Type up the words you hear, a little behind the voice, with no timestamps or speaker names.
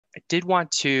I did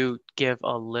want to give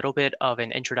a little bit of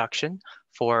an introduction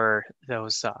for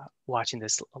those watching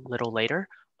this a little later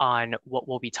on what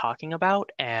we'll be talking about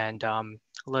and a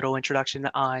little introduction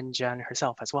on Jen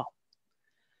herself as well.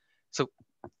 So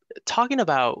talking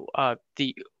about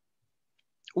the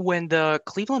when the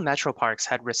Cleveland Metroparks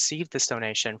had received this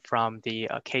donation from the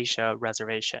Acacia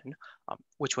Reservation,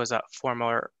 which was a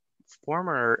former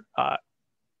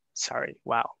sorry,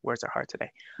 wow, words are hard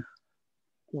today.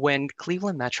 When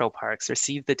Cleveland Metroparks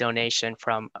received the donation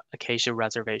from Acacia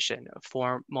Reservation,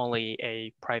 formerly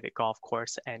a private golf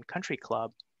course and country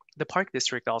club, the park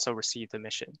district also received a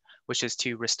mission, which is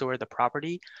to restore the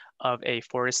property of a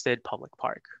forested public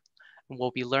park.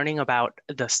 We'll be learning about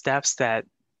the steps that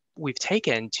we've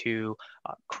taken to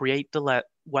create the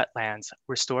wetlands,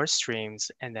 restore streams,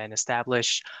 and then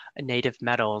establish native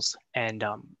meadows and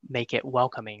make it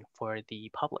welcoming for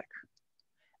the public.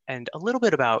 And a little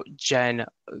bit about Jenn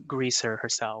Grieser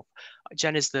herself.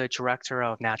 Jenn is the Director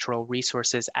of Natural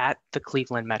Resources at the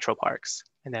Cleveland Metroparks.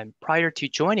 And then prior to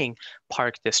joining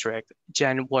Park District,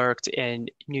 Jenn worked in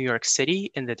New York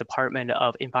City in the Department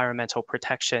of Environmental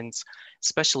Protection's,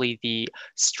 especially the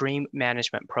Stream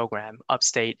Management Program,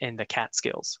 upstate in the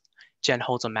Catskills. Jenn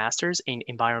holds a master's in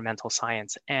environmental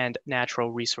science and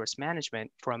natural resource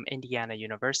management from Indiana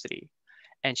University.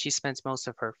 And she spends most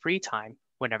of her free time,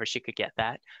 whenever she could get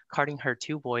that, carting her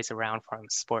two boys around from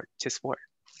sport to sport.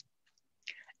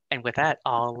 And with that,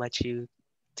 I'll let you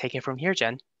take it from here,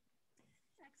 Jenn.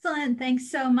 Excellent.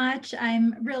 Thanks so much.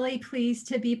 I'm really pleased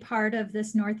to be part of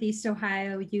this Northeast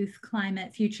Ohio Youth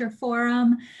Climate Future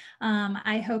Forum.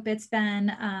 I hope it's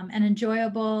been an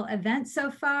enjoyable event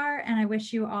so far, and I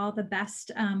wish you all the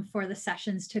best for the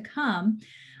sessions to come.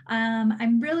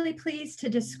 I'm really pleased to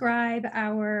describe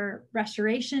our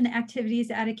restoration activities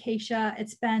at Acacia.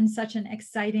 It's been such an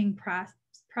exciting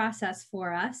process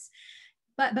for us.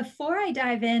 But before I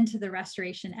dive into the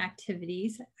restoration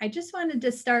activities, I just wanted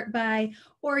to start by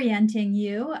orienting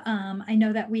you. I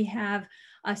know that we have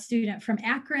a student from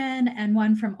Akron and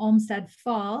one from Olmsted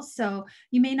Falls, so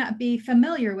you may not be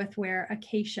familiar with where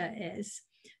Acacia is.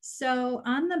 So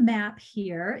on the map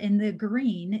here in the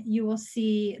green, you will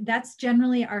see that's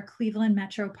generally our Cleveland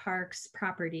Metroparks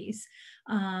properties,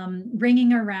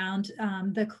 ringing around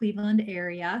the Cleveland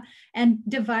area and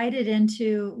divided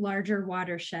into larger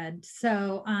watersheds.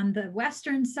 So on the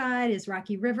western side is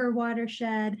Rocky River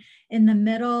watershed. In the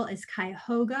middle is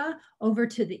Cuyahoga. Over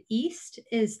to the east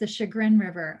is the Chagrin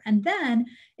River. And then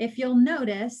if you'll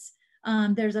notice,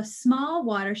 there's a small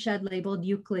watershed labeled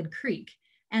Euclid Creek.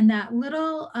 And that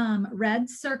little red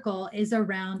circle is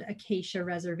around Acacia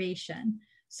Reservation.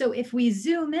 So if we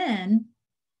zoom in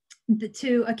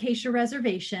to Acacia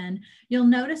Reservation, you'll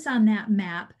notice on that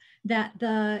map that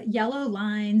the yellow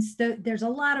lines, there's a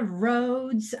lot of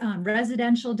roads,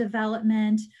 residential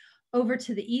development. Over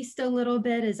to the east a little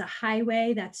bit is a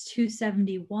highway, that's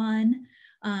 271.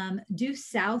 Due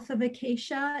south of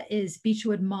Acacia is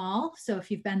Beechwood Mall. So if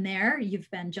you've been there,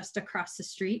 you've been just across the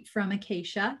street from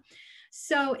Acacia.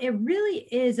 So it really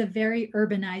is a very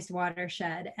urbanized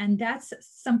watershed, and that's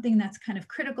something that's kind of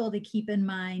critical to keep in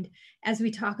mind as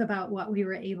we talk about what we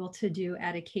were able to do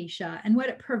at Acacia and what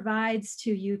it provides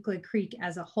to Euclid Creek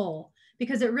as a whole,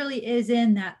 because it really is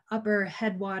in that upper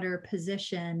headwater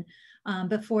position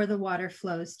before the water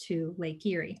flows to Lake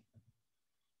Erie.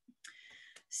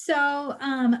 So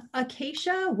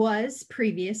Acacia was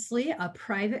previously a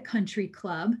private country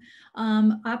club,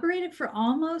 operated for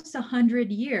almost 100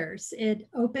 years. It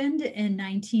opened in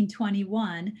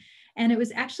 1921, and it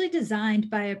was actually designed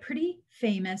by a pretty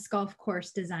famous golf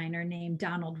course designer named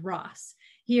Donald Ross.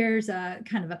 Here's a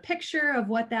kind of a picture of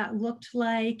what that looked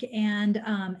like, and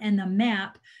the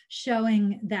map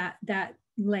showing that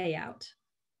layout.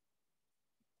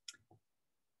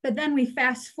 But then we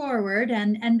fast forward,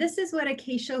 and this is what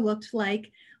Acacia looked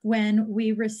like when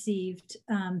we received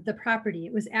the property.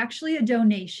 It was actually a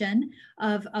donation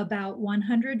of about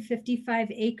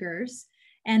 155 acres,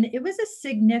 and it was a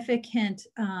significant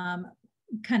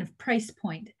kind of price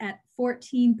point at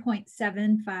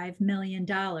 $14.75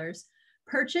 million,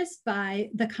 purchased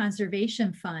by the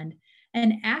Conservation Fund.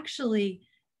 And actually,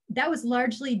 that was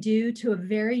largely due to a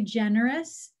very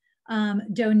generous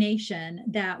donation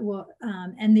that will,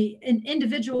 and an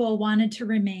individual wanted to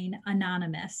remain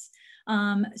anonymous.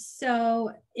 So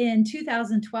in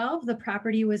 2012, the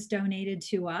property was donated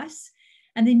to us.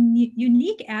 And the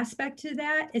unique aspect to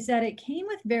that is that it came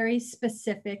with very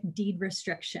specific deed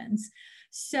restrictions.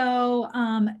 So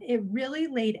it really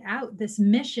laid out this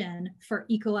mission for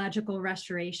ecological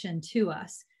restoration to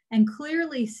us and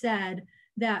clearly said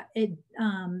that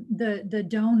the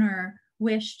donor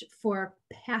wished for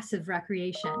passive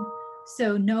recreation.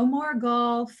 So no more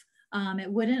golf.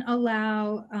 It wouldn't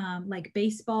allow like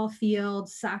baseball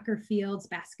fields, soccer fields,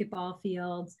 basketball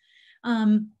fields.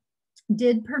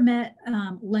 Did permit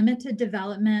limited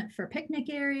development for picnic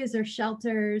areas or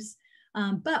shelters,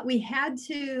 but we had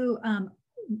to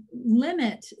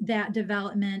limit that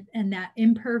development and that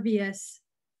impervious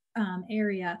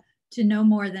area to no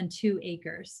more than 2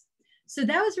 acres. So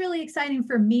that was really exciting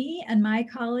for me and my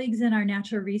colleagues in our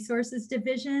Natural Resources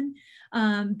Division,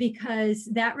 because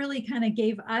that really kind of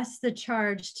gave us the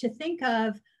charge to think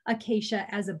of Acacia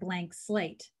as a blank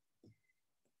slate.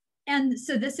 And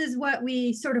so this is what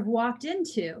we sort of walked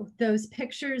into. Those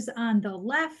pictures on the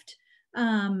left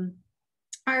are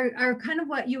kind of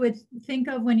what you would think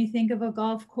of when you think of a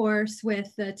golf course,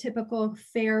 with the typical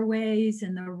fairways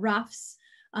and the roughs,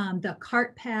 the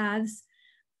cart paths.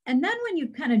 And then when you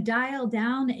kind of dial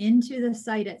down into the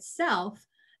site itself,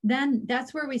 then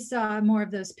that's where we saw more of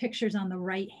those pictures on the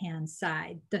right-hand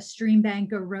side, the stream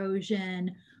bank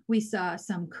erosion. We saw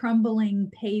some crumbling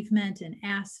pavement and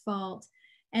asphalt,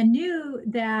 and knew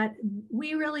that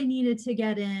we really needed to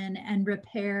get in and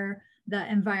repair the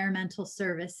environmental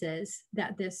services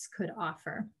that this could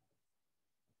offer.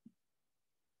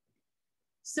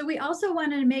 So we also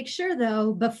wanted to make sure,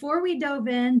 though, before we dove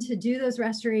in to do those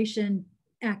restoration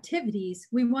activities,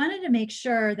 we wanted to make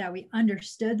sure that we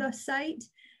understood the site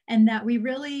and that we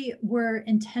really were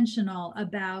intentional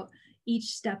about each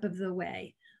step of the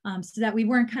way, so that we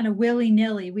weren't kind of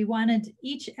willy-nilly. We wanted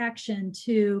each action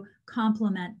to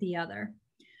complement the other.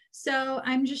 So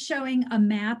I'm just showing a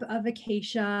map of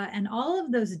Acacia, and all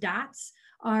of those dots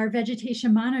are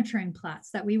vegetation monitoring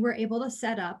plots that we were able to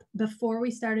set up before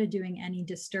we started doing any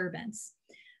disturbance.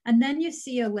 And then you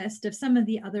see a list of some of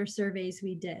the other surveys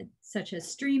we did, such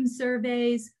as stream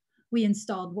surveys. We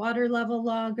installed water level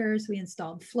loggers, we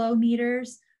installed flow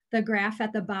meters. The graph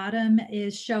at the bottom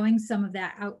is showing some of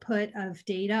that output of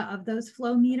data of those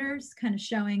flow meters, kind of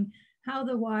showing how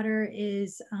the water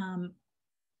is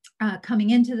coming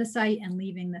into the site and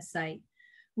leaving the site.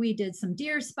 We did some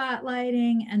deer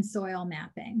spotlighting and soil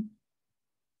mapping.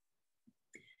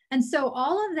 And so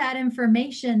all of that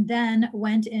information then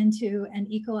went into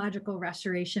an ecological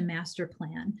restoration master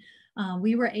plan.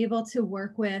 We were able to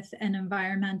work with an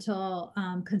environmental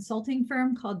consulting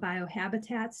firm called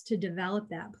Biohabitats to develop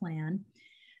that plan.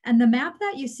 And the map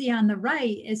that you see on the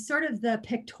right is sort of the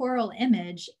pictorial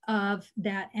image of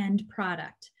that end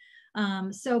product.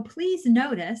 So please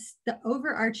notice the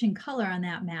overarching color on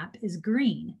that map is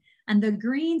green, and the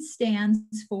green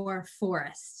stands for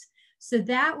forests. So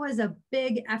that was a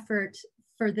big effort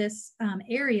for this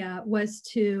area, was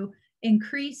to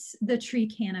increase the tree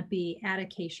canopy at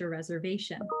Acacia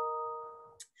Reservation.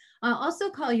 I'll also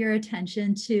call your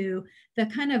attention to the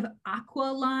kind of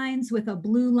aqua lines with a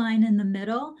blue line in the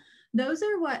middle. Those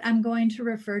are what I'm going to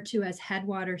refer to as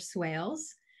headwater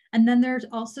swales. And then there's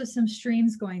also some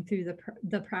streams going through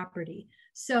the property.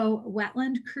 So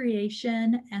wetland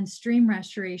creation and stream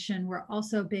restoration were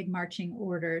also big marching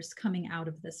orders coming out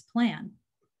of this plan.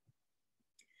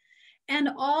 And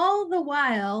all the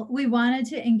while, we wanted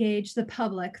to engage the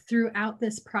public throughout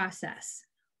this process.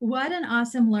 What an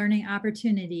awesome learning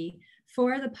opportunity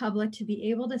for the public to be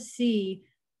able to see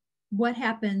what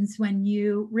happens when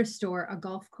you restore a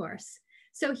golf course.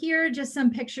 So here are just some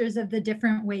pictures of the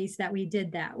different ways that we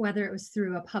did that, whether it was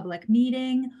through a public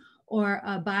meeting or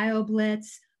a bio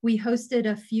blitz. We hosted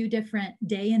a few different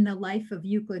day in the life of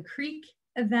Euclid Creek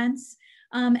events.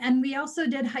 And we also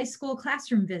did high school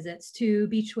classroom visits to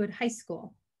Beechwood High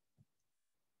School.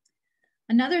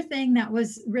 Another thing that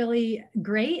was really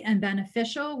great and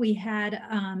beneficial, we had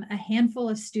a handful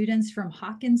of students from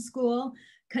Hawkins School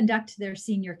conduct their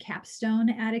senior capstone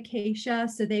at Acacia.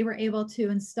 So they were able to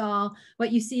install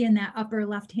what you see in that upper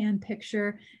left-hand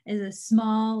picture is a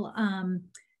small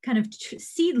kind of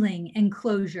seedling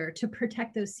enclosure to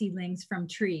protect those seedlings from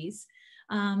trees.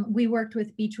 We worked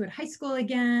with Beechwood High School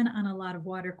again on a lot of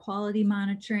water quality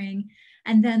monitoring.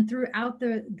 And then throughout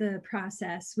the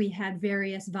process, we had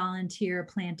various volunteer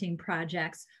planting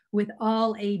projects with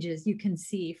all ages. You can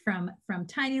see from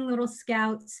tiny little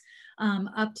scouts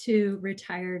up to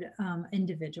retired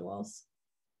individuals.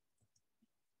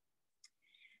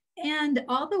 And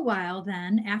all the while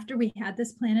then, after we had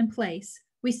this plan in place,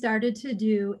 we started to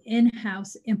do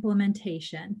in-house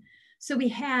implementation. So we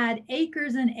had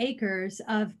acres and acres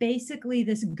of basically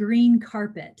this green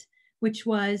carpet, which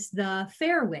was the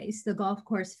fairways, the golf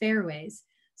course fairways.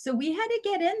 So we had to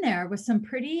get in there with some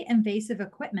pretty invasive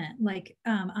equipment. Like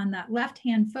on that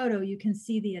left-hand photo, you can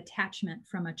see the attachment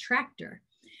from a tractor.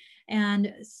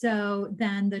 And so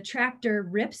then the tractor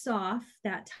rips off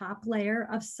that top layer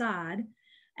of sod.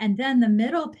 And then the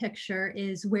middle picture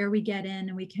is where we get in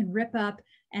and we can rip up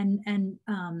and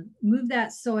move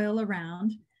that soil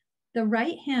around. The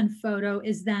right-hand photo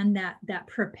is then that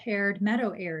prepared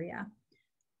meadow area.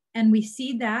 And we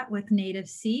seed that with native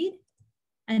seed.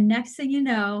 And next thing you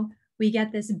know, we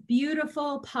get this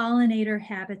beautiful pollinator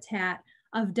habitat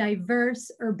of diverse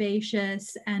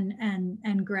herbaceous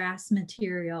and grass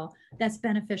material that's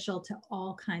beneficial to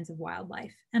all kinds of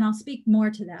wildlife. And I'll speak more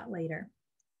to that later.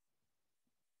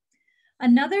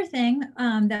 Another thing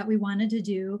that we wanted to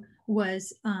do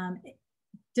was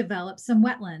develop some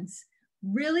wetlands.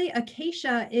 Really,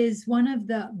 Acacia is one of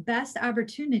the best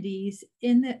opportunities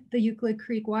in the Euclid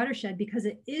Creek watershed because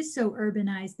it is so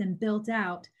urbanized and built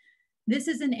out. This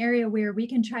is an area where we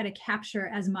can try to capture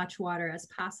as much water as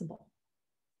possible.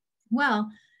 Well,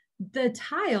 the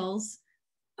tiles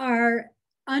are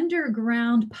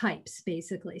underground pipes,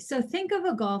 basically. So think of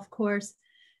a golf course.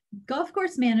 Golf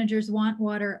course managers want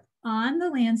water on the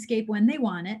landscape when they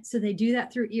want it. So they do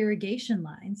that through irrigation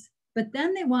lines. But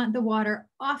then they want the water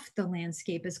off the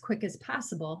landscape as quick as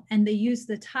possible. And they use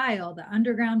the tile, the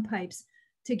underground pipes,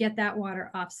 to get that water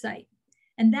off site.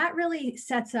 And that really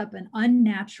sets up an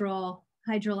unnatural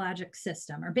hydrologic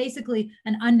system, or basically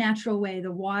an unnatural way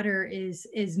the water is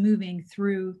moving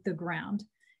through the ground.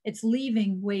 It's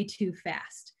leaving way too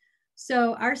fast.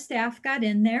 So our staff got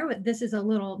in there. This is a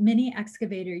little mini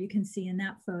excavator you can see in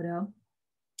that photo,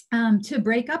 to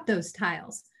break up those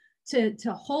tiles, to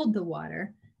hold the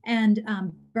water and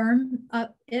burn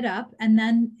it up. And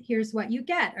then here's what you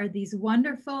get are these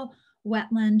wonderful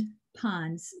wetland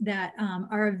ponds that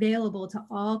are available to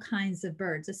all kinds of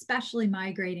birds, especially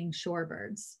migrating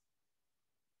shorebirds.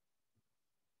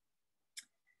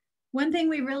 One thing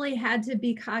we really had to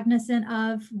be cognizant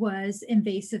of was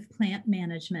invasive plant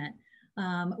management.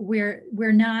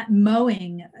 We're not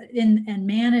mowing and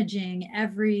managing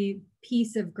every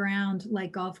piece of ground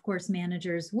like golf course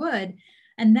managers would.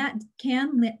 And that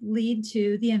can lead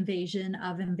to the invasion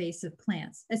of invasive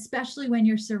plants, especially when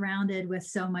you're surrounded with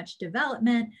so much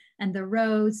development and the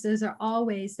roads. Those are all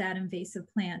ways that invasive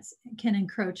plants can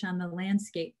encroach on the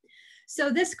landscape. So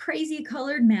this crazy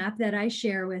colored map that I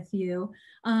share with you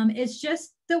is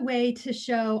just the way to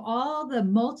show all the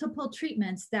multiple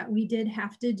treatments that we did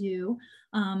have to do.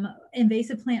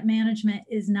 Invasive plant management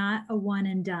is not a one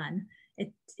and done.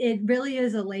 It really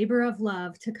is a labor of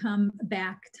love to come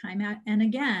back time and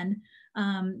again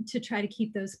to try to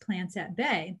keep those plants at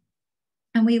bay.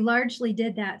 And we largely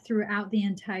did that throughout the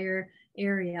entire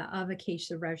area of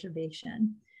Acacia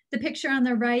Reservation. The picture on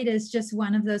the right is just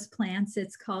one of those plants.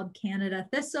 It's called Canada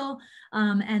thistle,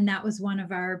 and that was one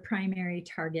of our primary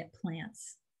target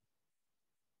plants.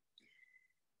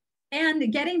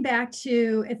 And getting back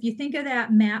to, if you think of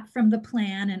that map from the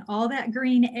plan and all that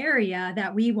green area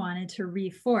that we wanted to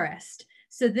reforest.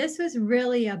 So this was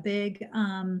really a big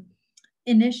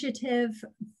initiative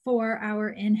for our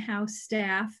in-house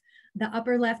staff. The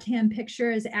upper left-hand picture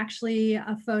is actually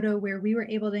a photo where we were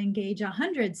able to engage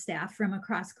 100 staff from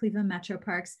across Cleveland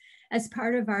Metroparks as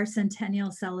part of our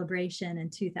centennial celebration in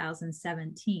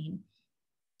 2017.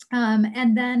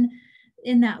 And then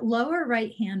in that lower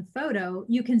right-hand photo,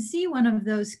 you can see one of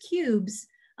those cubes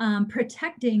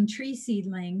protecting tree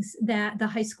seedlings that the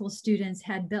high school students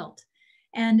had built.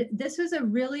 And this was a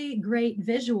really great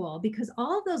visual because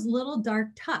all of those little dark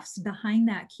tufts behind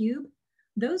that cube,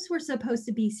 those were supposed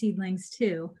to be seedlings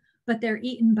too, but they're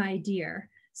eaten by deer.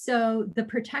 So the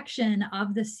protection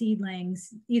of the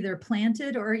seedlings, either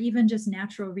planted or even just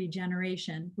natural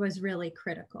regeneration, was really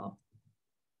critical.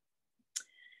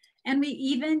 And we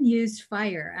even used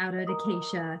fire out at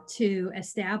Acacia to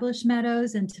establish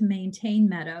meadows and to maintain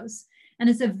meadows. And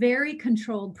it's a very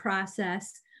controlled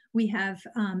process. We have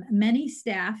many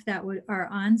staff that are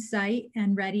on site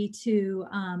and ready to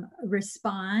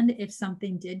respond if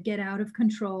something did get out of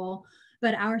control.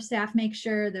 But our staff make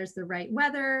sure there's the right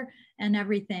weather and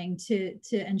everything to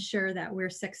ensure that we're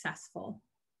successful.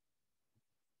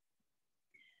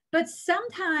 But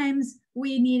sometimes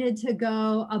we needed to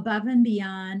go above and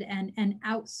beyond and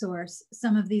outsource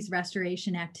some of these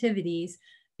restoration activities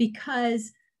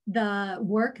because the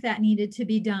work that needed to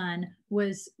be done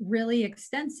was really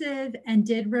extensive and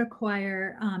did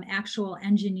require actual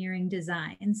engineering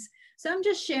designs. So I'm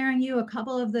just sharing you a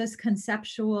couple of those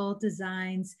conceptual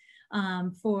designs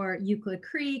for Euclid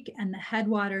Creek and the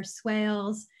headwater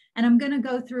swales. And I'm going to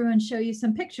go through and show you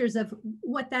some pictures of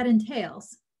what that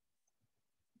entails.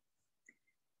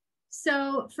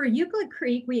 So for Euclid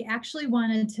Creek, we actually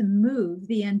wanted to move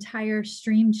the entire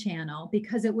stream channel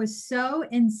because it was so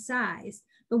incised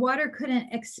the water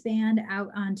couldn't expand out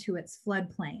onto its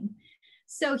floodplain.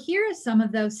 So here are some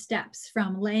of those steps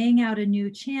from laying out a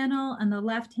new channel. On the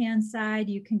left-hand side,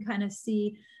 you can kind of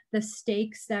see the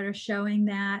stakes that are showing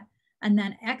that, and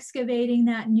then excavating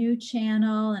that new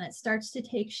channel, and it starts to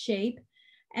take shape.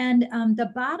 And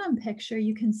the bottom picture,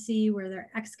 you can see where they're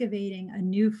excavating a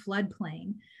new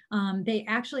floodplain. They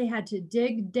actually had to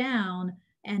dig down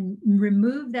and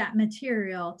remove that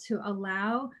material to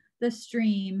allow the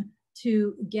stream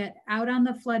to get out on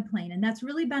the floodplain. And that's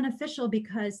really beneficial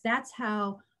because that's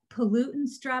how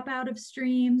pollutants drop out of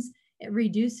streams. It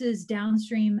reduces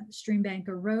downstream stream bank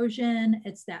erosion.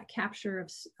 It's that capture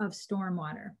of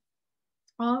stormwater.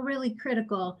 All really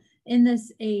critical in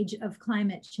this age of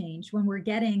climate change when we're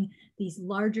getting these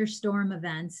larger storm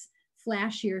events,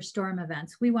 flashier storm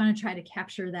events. We want to try to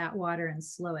capture that water and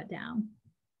slow it down.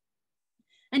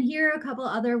 And here are a couple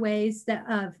other ways that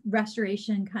of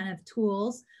restoration kind of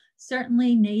tools.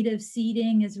 Certainly native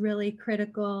seeding is really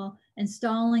critical,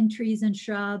 installing trees and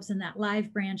shrubs, and that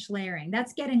live branch layering.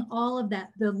 That's getting all of that,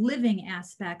 the living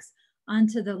aspects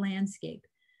onto the landscape.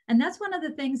 And that's one of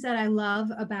the things that I love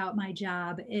about my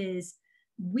job is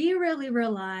we really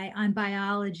rely on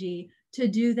biology to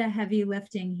do the heavy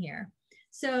lifting here.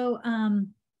 So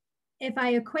if I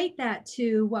equate that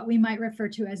to what we might refer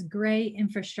to as gray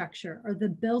infrastructure or the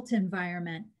built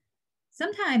environment,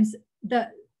 sometimes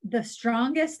the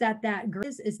strongest that gray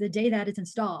is the day that it's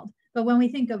installed. But when we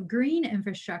think of green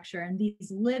infrastructure and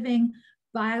these living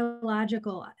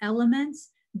biological elements,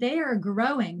 they are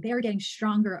growing, they are getting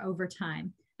stronger over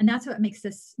time. And that's what makes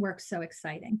this work so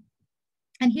exciting.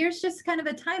 And here's just kind of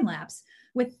a time lapse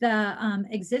with the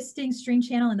existing stream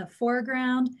channel in the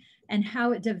foreground and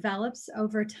how it develops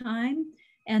over time.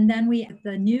 And then we have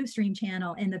the new stream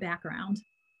channel in the background.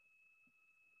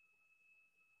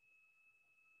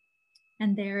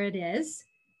 And there it is.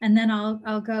 And then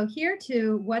I'll go here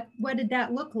to what did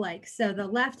that look like? So the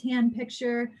left-hand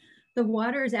picture, the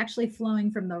water is actually flowing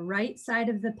from the right side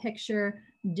of the picture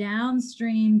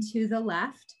downstream to the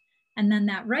left. And then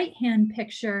that right-hand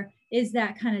picture is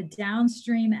that kind of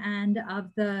downstream end of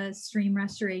the stream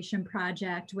restoration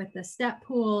project with the step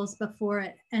pools before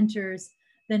it enters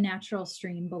the natural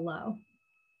stream below.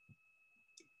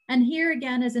 And here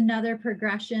again is another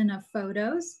progression of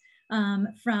photos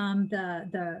from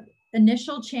the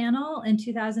initial channel in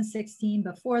 2016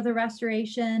 before the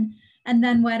restoration, and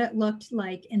then what it looked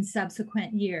like in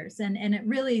subsequent years. And it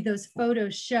really, those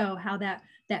photos show how that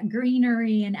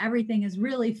greenery and everything is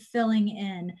really filling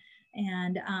in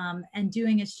and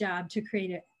doing its job to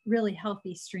create a really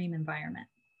healthy stream environment.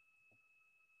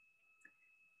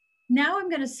 Now I'm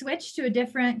going to switch to a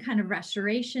different kind of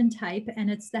restoration type, and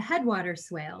it's the headwater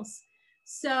swales.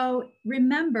 So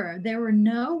remember, there were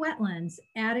no wetlands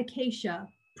at Acacia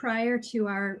prior to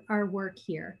our work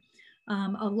here.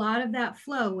 A lot of that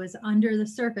flow was under the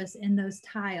surface in those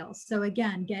tiles. So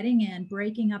again, getting in,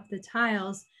 breaking up the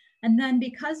tiles, and then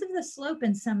because of the slope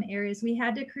in some areas, we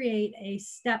had to create a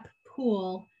step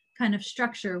pool kind of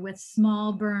structure with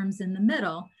small berms in the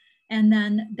middle. And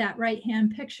then that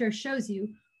right-hand picture shows you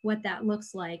what that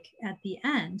looks like at the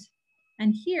end.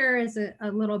 And here is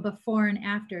a little before and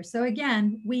after. So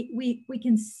again, we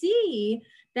can see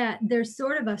that there's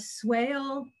sort of a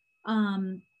swale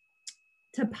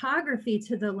topography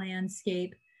to the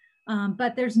landscape,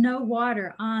 but there's no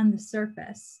water on the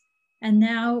surface. And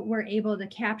now we're able to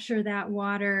capture that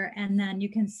water, and then you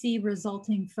can see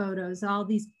resulting photos, all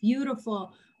these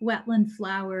beautiful wetland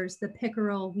flowers, the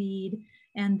pickerel weed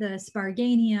and the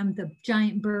sparganium, the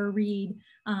giant burr reed,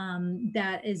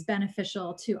 that is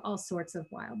beneficial to all sorts of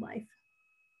wildlife.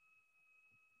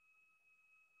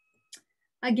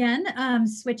 Again,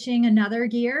 switching another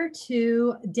gear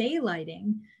to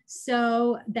daylighting.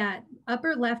 So that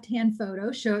upper left-hand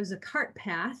photo shows a cart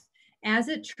path as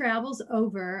it travels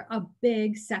over a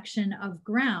big section of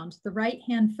ground. The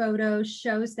right-hand photo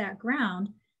shows that ground.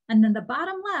 And then the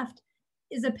bottom left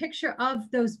is a picture of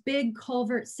those big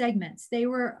culvert segments. They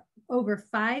were over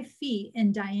 5 feet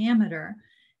in diameter.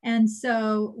 And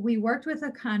so we worked with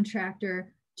a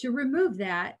contractor to remove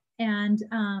that and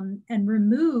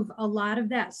remove a lot of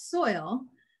that soil.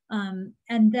 And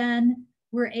then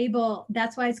we're able,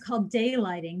 that's why it's called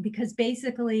daylighting, because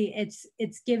basically it's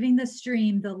giving the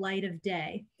stream the light of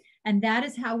day. And that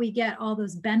is how we get all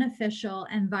those beneficial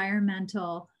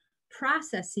environmental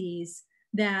processes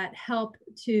that help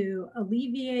to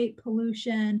alleviate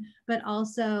pollution, but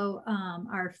also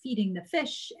are feeding the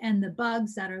fish and the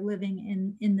bugs that are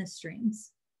living in the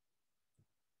streams.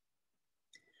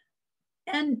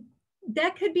 And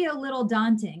that could be a little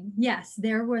daunting. Yes,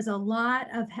 there was a lot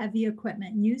of heavy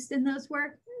equipment used in those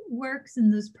works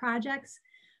and those projects,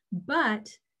 But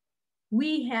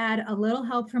we had a little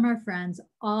help from our friends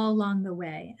all along the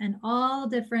way, and all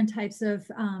different types of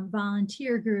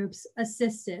volunteer groups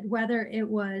assisted, whether it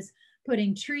was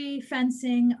putting tree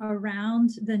fencing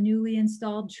around the newly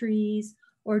installed trees,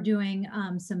 or doing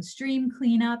some stream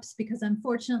cleanups, because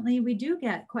unfortunately we do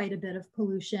get quite a bit of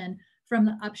pollution from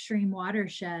the upstream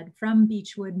watershed, from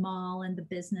Beechwood Mall and the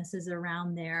businesses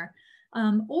around there.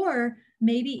 Or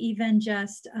maybe even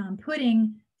just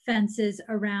putting fences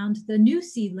around the new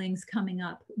seedlings coming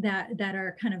up that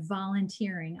are kind of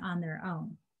volunteering on their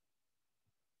own.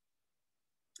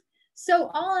 So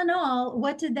all in all,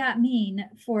 what did that mean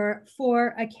for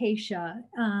Acacia?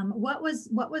 What was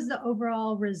the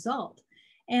overall result?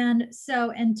 And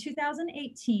so in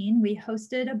 2018, we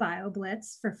hosted a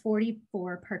BioBlitz for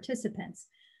 44 participants.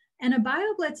 And a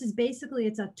BioBlitz is basically,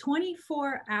 it's a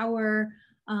 24-hour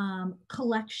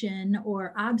collection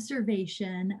or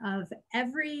observation of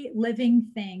every living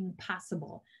thing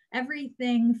possible.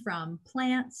 Everything from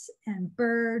plants and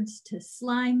birds to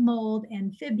slime mold,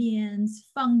 amphibians,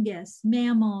 fungus,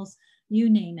 mammals, you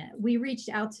name it. We reached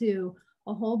out to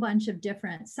a whole bunch of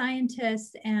different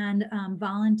scientists and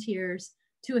volunteers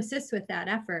to assist with that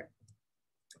effort.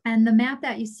 And the map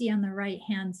that you see on the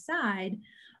right-hand side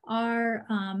are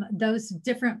those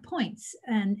different points,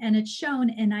 and it's shown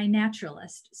in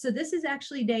iNaturalist. So this is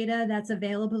actually data that's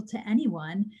available to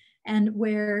anyone, and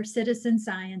where citizen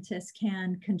scientists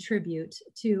can contribute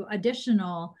to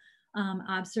additional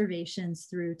observations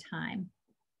through time.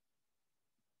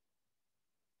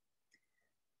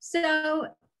 So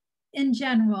in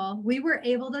general, we were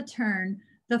able to turn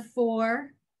the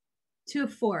Fore to a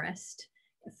forest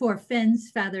for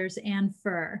fins, feathers, and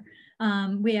fur.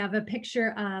 We have a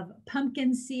picture of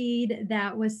pumpkin seed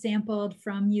that was sampled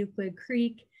from Euclid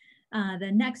Creek.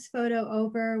 The next photo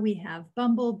over, we have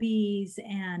bumblebees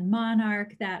and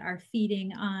monarch that are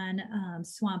feeding on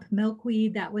swamp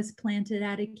milkweed that was planted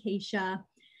at Acacia.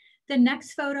 The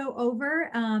next photo over,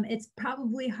 it's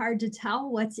probably hard to tell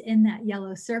what's in that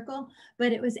yellow circle,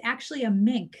 but it was actually a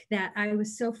mink that I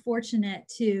was so fortunate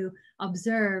to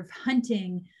observe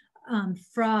hunting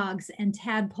frogs and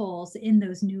tadpoles in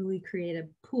those newly created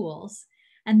pools.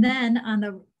 And then on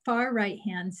the far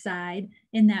right-hand side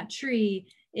in that tree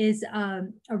is a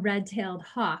red-tailed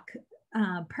hawk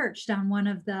perched on one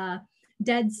of the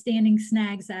dead standing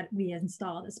snags that we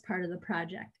installed as part of the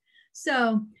project.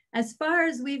 So as far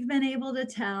as we've been able to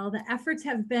tell, the efforts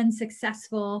have been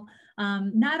successful,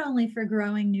 not only for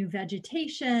growing new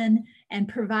vegetation and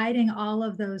providing all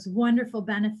of those wonderful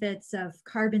benefits of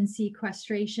carbon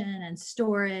sequestration and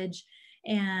storage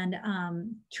and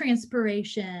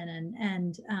transpiration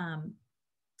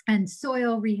and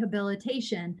soil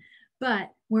rehabilitation,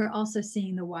 but we're also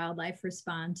seeing the wildlife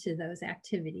respond to those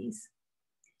activities.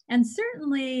 And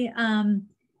certainly,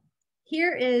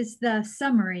 here is the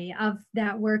summary of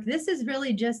that work. This is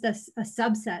really just a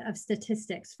subset of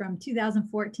statistics from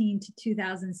 2014 to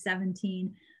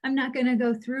 2017. I'm not going to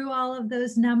go through all of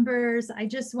those numbers. I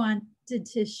just wanted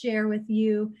to share with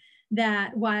you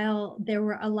that while there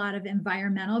were a lot of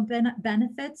environmental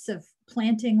benefits of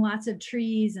planting lots of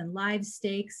trees and live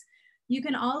stakes, you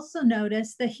can also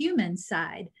notice the human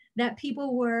side, that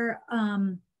people were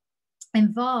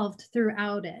involved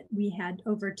throughout it. We had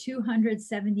over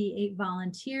 278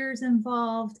 volunteers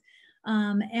involved,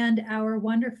 and our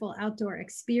wonderful outdoor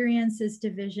experiences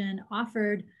division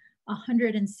offered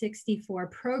 164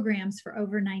 programs for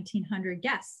over 1,900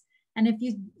 guests. And if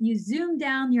you zoom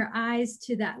down your eyes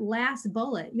to that last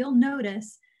bullet, you'll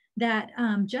notice that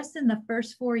just in the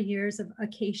first 4 years of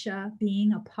Acacia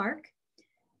being a park,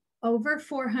 over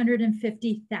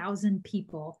 450,000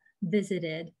 people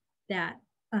visited that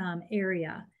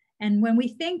area. And when we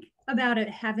think about it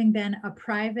having been a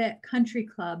private country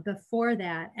club before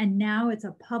that, and now it's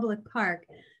a public park,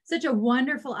 such a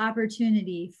wonderful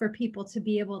opportunity for people to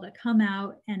be able to come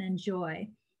out and enjoy.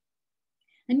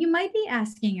 And you might be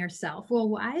asking yourself, well,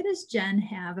 why does Jen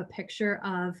have a picture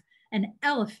of an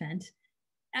elephant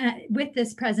with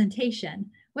this presentation?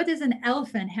 What does an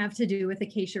elephant have to do with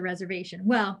Acacia Reservation?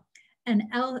 Well,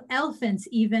 elephants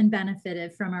even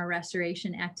benefited from our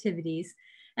restoration activities.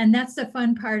 And that's the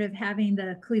fun part of having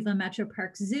the Cleveland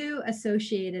Metroparks Zoo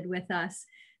associated with us,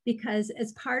 because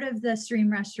as part of the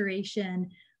stream restoration,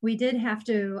 we did have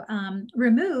to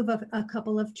remove a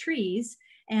couple of trees,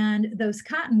 and those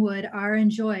cottonwood are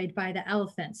enjoyed by the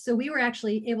elephants. So we were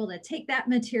actually able to take that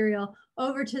material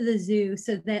over to the zoo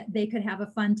so that they could have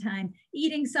a fun time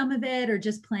eating some of it or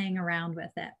just playing around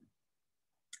with it.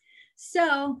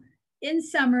 So In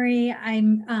summary,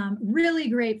 I'm really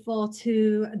grateful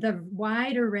to the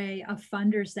wide array of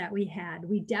funders that we had.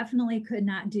 We definitely could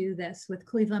not do this with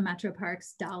Cleveland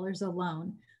Metroparks dollars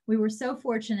alone. We were so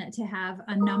fortunate to have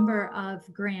a number of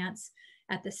grants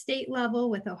at the state level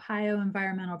with Ohio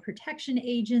Environmental Protection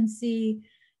Agency,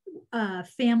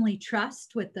 Family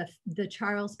Trust with the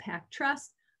Charles Pack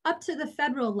Trust, up to the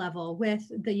federal level with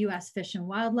the U.S. Fish and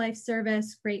Wildlife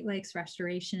Service, Great Lakes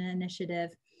Restoration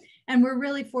Initiative. And we're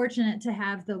really fortunate to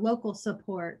have the local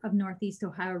support of Northeast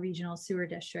Ohio Regional Sewer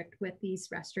District with these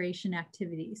restoration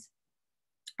activities.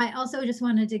 I also just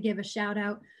wanted to give a shout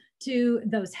out to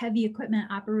those heavy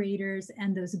equipment operators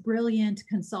and those brilliant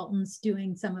consultants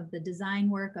doing some of the design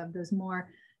work of those more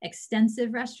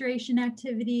extensive restoration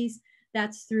activities.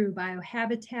 That's through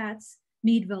Biohabitats,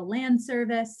 Meadville Land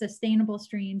Service, Sustainable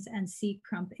Streams, and Sea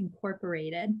Crump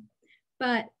Incorporated.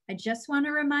 But I just want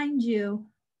to remind you,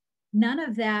 none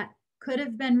of that could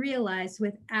have been realized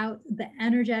without the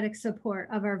energetic support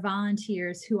of our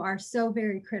volunteers, who are so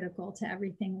very critical to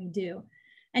everything we do.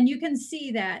 And you can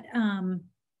see that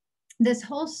this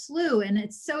whole slew, and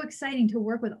it's so exciting to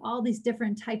work with all these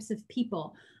different types of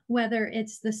people, whether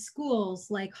it's the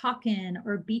schools like Hawken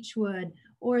or Beechwood,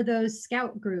 or those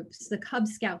scout groups, the Cub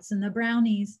Scouts and the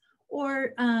Brownies,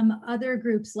 or other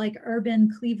groups like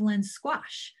Urban Cleveland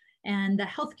Squash and the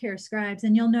healthcare scribes.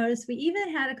 And you'll notice we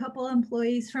even had a couple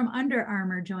employees from Under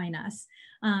Armour join us.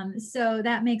 So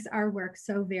that makes our work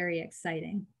so very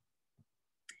exciting.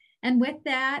 And with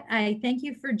that, I thank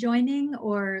you for joining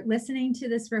or listening to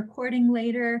this recording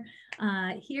later.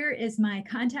 Here is my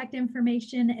contact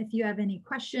information if you have any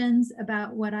questions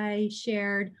about what I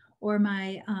shared, or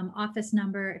my office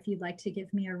number if you'd like to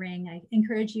give me a ring. I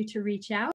encourage you to reach out.